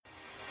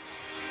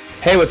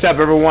Hey, what's up,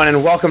 everyone,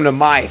 and welcome to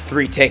my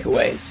 3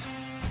 takeaways.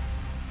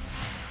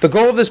 The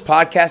goal of this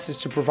podcast is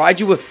to provide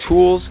you with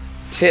tools,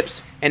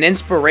 tips, and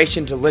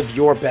inspiration to live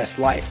your best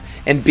life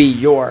and be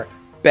your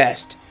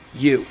best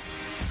you.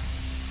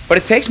 But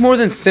it takes more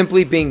than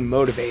simply being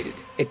motivated.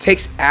 It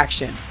takes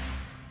action.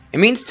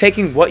 It means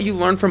taking what you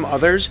learn from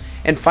others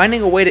and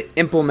finding a way to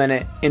implement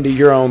it into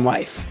your own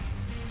life.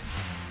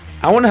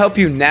 I want to help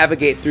you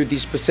navigate through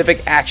these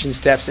specific action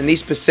steps and these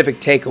specific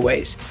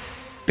takeaways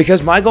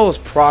because my goal is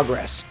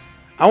progress.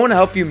 I want to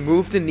help you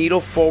move the needle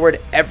forward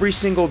every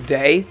single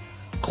day,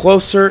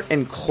 closer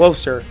and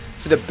closer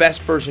to the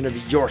best version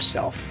of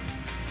yourself.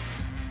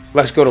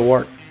 Let's go to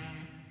work.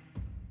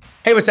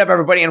 Hey, what's up,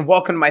 everybody, and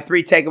welcome to my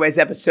 3 takeaways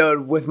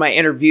episode with my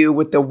interview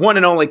with the one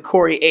and only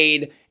Corey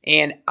Ade.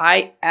 And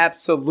I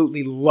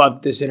absolutely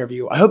loved this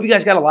interview. I hope you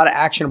guys got a lot of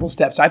actionable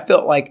steps. I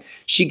felt like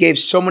she gave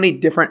so many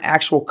different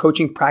actual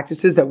coaching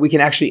practices that we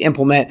can actually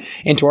implement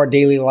into our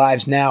daily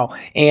lives now.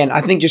 And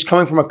I think just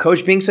coming from a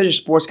coach, being such a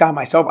sports guy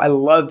myself, I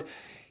loved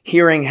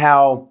hearing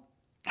how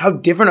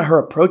different her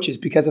approach is,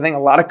 because I think a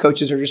lot of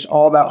coaches are just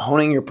all about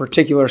honing your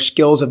particular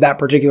skills of that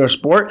particular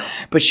sport.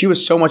 But she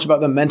was so much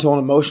about the mental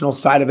and emotional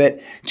side of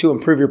it to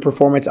improve your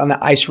performance on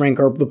the ice rink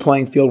or the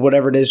playing field,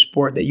 whatever it is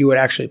sport that you would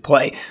actually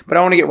play. But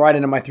I want to get right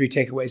into my 3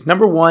 takeaways.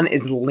 Number 1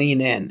 is lean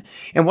in.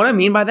 And what I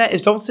mean by that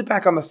is don't sit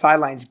back on the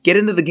sidelines. Get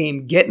into the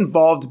game, get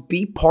involved,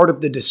 be part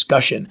of the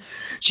discussion.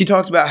 She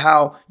talks about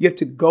how you have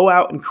to go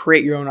out and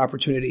create your own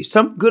opportunities.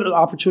 Some good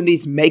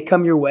opportunities may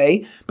come your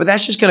way, but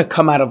that's just going to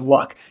come out of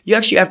luck. You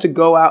actually have to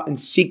go out and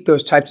seek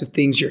those types of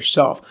things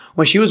yourself.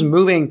 When she was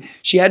moving,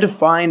 she had to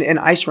find an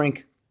ice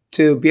rink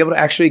to be able to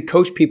actually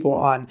coach people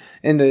on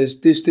and the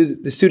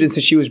students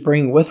that she was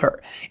bringing with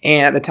her.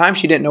 And at the time,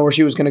 she didn't know where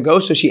she was going to go.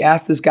 So she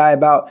asked this guy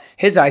about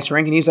his ice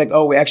rink, and he's like,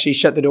 "Oh, we actually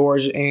shut the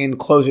doors and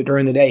close it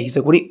during the day." He's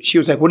like, she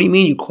was like, "What do you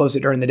mean you close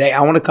it during the day?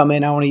 I want to come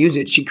in. I want to use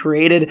it." She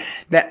created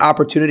that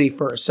opportunity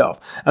for herself.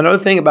 Another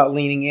thing about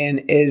leaning in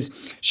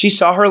is she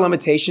saw her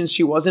limitations.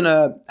 She wasn't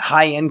a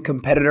high-end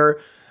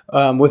competitor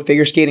with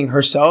figure skating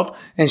herself,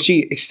 and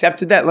she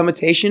accepted that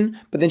limitation,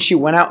 but then she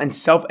went out and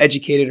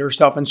self-educated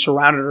herself and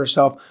surrounded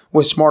herself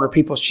with smarter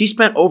people. She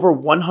spent over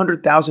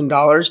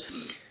 $100,000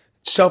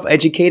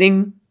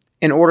 self-educating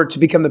in order to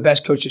become the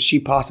best coach that she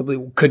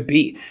possibly could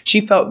be.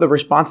 She felt the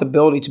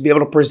responsibility to be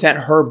able to present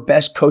her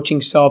best coaching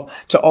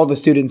self to all the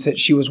students that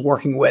she was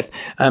working with.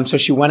 So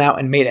she went out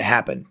and made it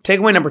happen.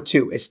 Takeaway number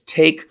 2 is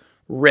take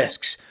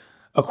risks.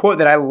 A quote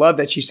that I love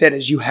that she said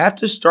is, you have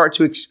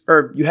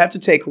to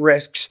take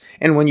risks.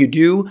 And when you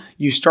do,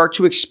 you start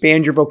to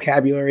expand your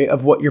vocabulary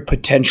of what your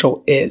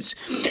potential is.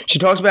 She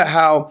talks about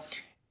how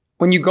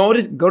when you go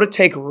to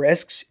take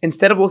risks,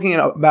 instead of looking at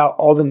about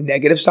all the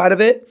negative side of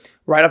it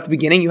right off the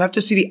beginning, you have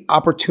to see the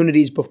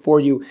opportunities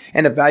before you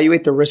and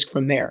evaluate the risk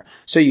from there.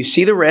 So you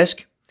see the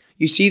risk,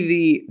 you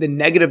see the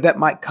negative that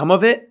might come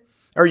of it,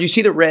 or you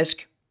see the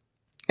risk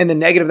and the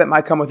negative that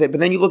might come with it, but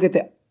then you look at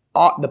the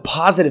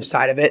positive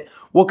side of it,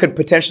 what could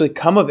potentially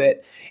come of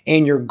it,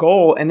 and your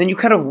goal, and then you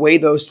kind of weigh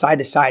those side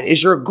to side.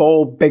 Is your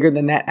goal bigger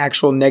than that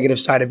actual negative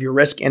side of your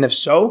risk? And if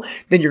so,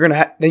 then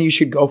then you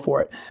should go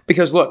for it.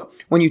 Because look,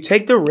 when you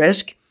take the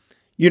risk,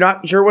 you're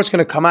not sure what's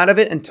going to come out of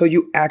it until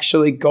you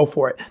actually go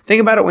for it.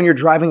 Think about it when you're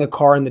driving a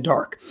car in the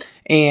dark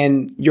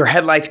and your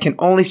headlights can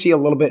only see a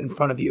little bit in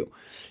front of you.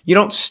 You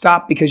don't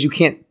stop because you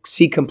can't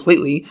see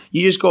completely.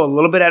 You just go a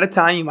little bit at a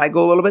time. You might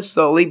go a little bit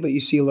slowly, but you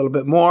see a little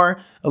bit more,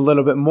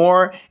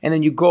 and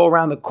then you go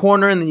around the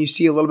corner and then you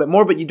see a little bit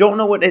more, but you don't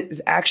know what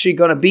it's actually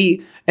going to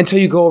be until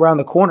you go around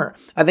the corner.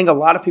 I think a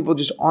lot of people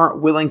just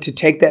aren't willing to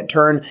take that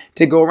turn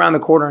to go around the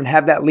corner and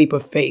have that leap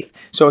of faith.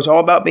 So it's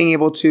all about being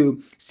able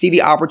to see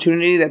the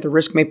opportunity that the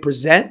risk may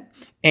present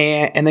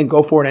and then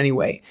go for it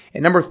anyway.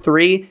 And number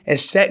 3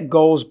 is set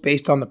goals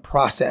based on the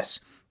process.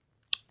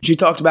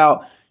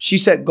 She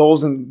set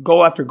goals and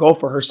goal after goal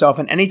for herself.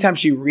 And anytime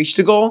she reached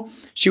a goal,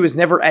 she was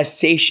never as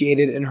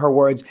satiated, in her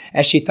words,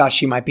 as she thought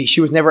she might be.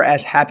 She was never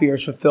as happy or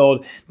as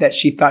fulfilled that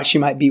she thought she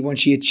might be when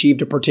she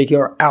achieved a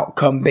particular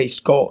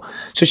outcome-based goal.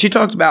 So she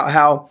talked about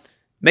how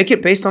make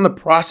it based on the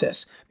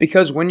process,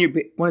 because when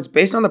it's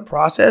based on the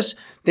process,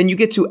 then you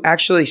get to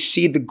actually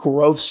see the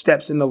growth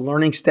steps and the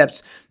learning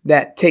steps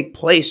that take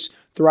place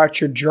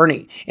throughout your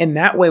journey. And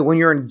that way, when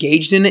you're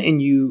engaged in it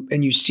and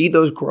you see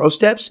those growth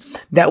steps,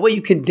 that way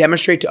you can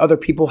demonstrate to other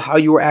people how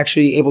you were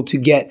actually able to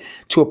get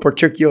to a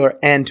particular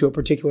end, to a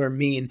particular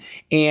mean.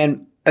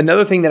 And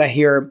another thing that I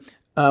hear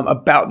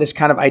about this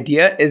kind of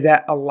idea is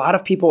that a lot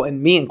of people,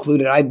 and me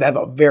included, I have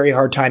a very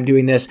hard time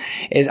doing this,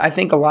 is I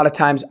think a lot of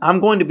times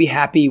I'm going to be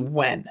happy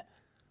when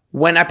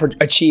I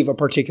achieve a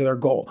particular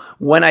goal,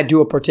 when I do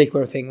a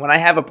particular thing, when I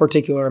have a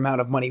particular amount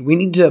of money. We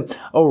need to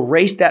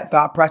erase that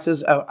thought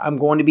process of I'm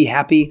going to be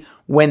happy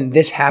when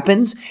this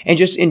happens, and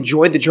just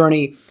enjoy the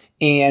journey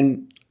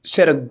and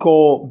set a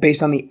goal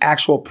based on the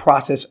actual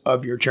process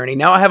of your journey.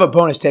 Now I have a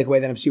bonus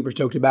takeaway that I'm super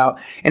stoked about,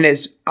 and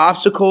it's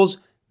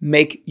obstacles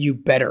make you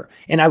better.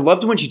 And I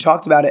loved when she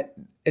talked about it.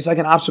 It's like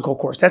an obstacle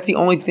course. That's the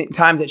only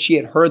time that she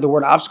had heard the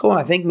word obstacle. And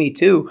I think me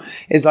too,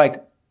 is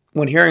like,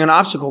 when hearing an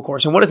obstacle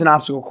course. And what is an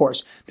obstacle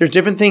course? There's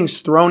different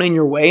things thrown in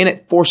your way and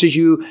it forces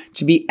you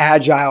to be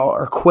agile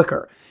or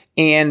quicker.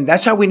 And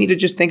that's how we need to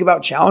just think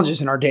about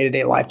challenges in our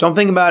day-to-day life. Don't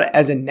think about it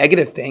as a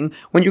negative thing.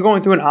 When you're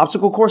going through an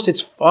obstacle course, it's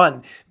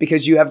fun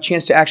because you have a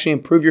chance to actually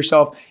improve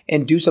yourself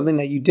and do something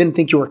that you didn't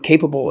think you were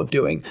capable of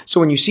doing. So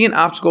when you see an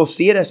obstacle,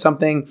 see it as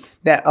something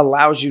that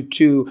allows you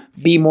to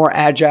be more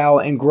agile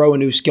and grow a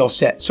new skill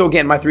set. So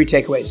again, my 3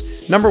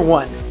 takeaways. Number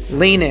 1,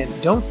 lean in.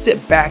 Don't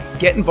sit back.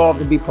 Get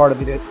involved and be part of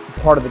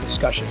the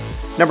discussion.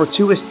 Number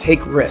 2 is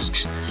take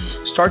risks.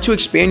 Start to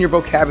expand your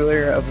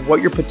vocabulary of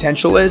what your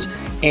potential is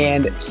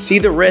and see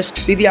the risk,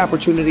 see the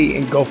opportunity,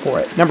 and go for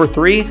it. Number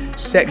 3,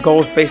 set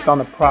goals based on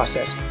the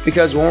process.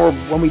 Because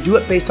when we do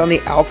it based on the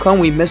outcome,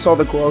 we miss all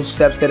the growth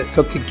steps that it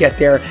took to get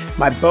there.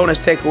 My bonus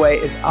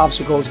takeaway is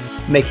obstacles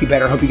make you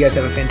better. Hope you guys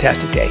have a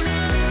fantastic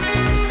day.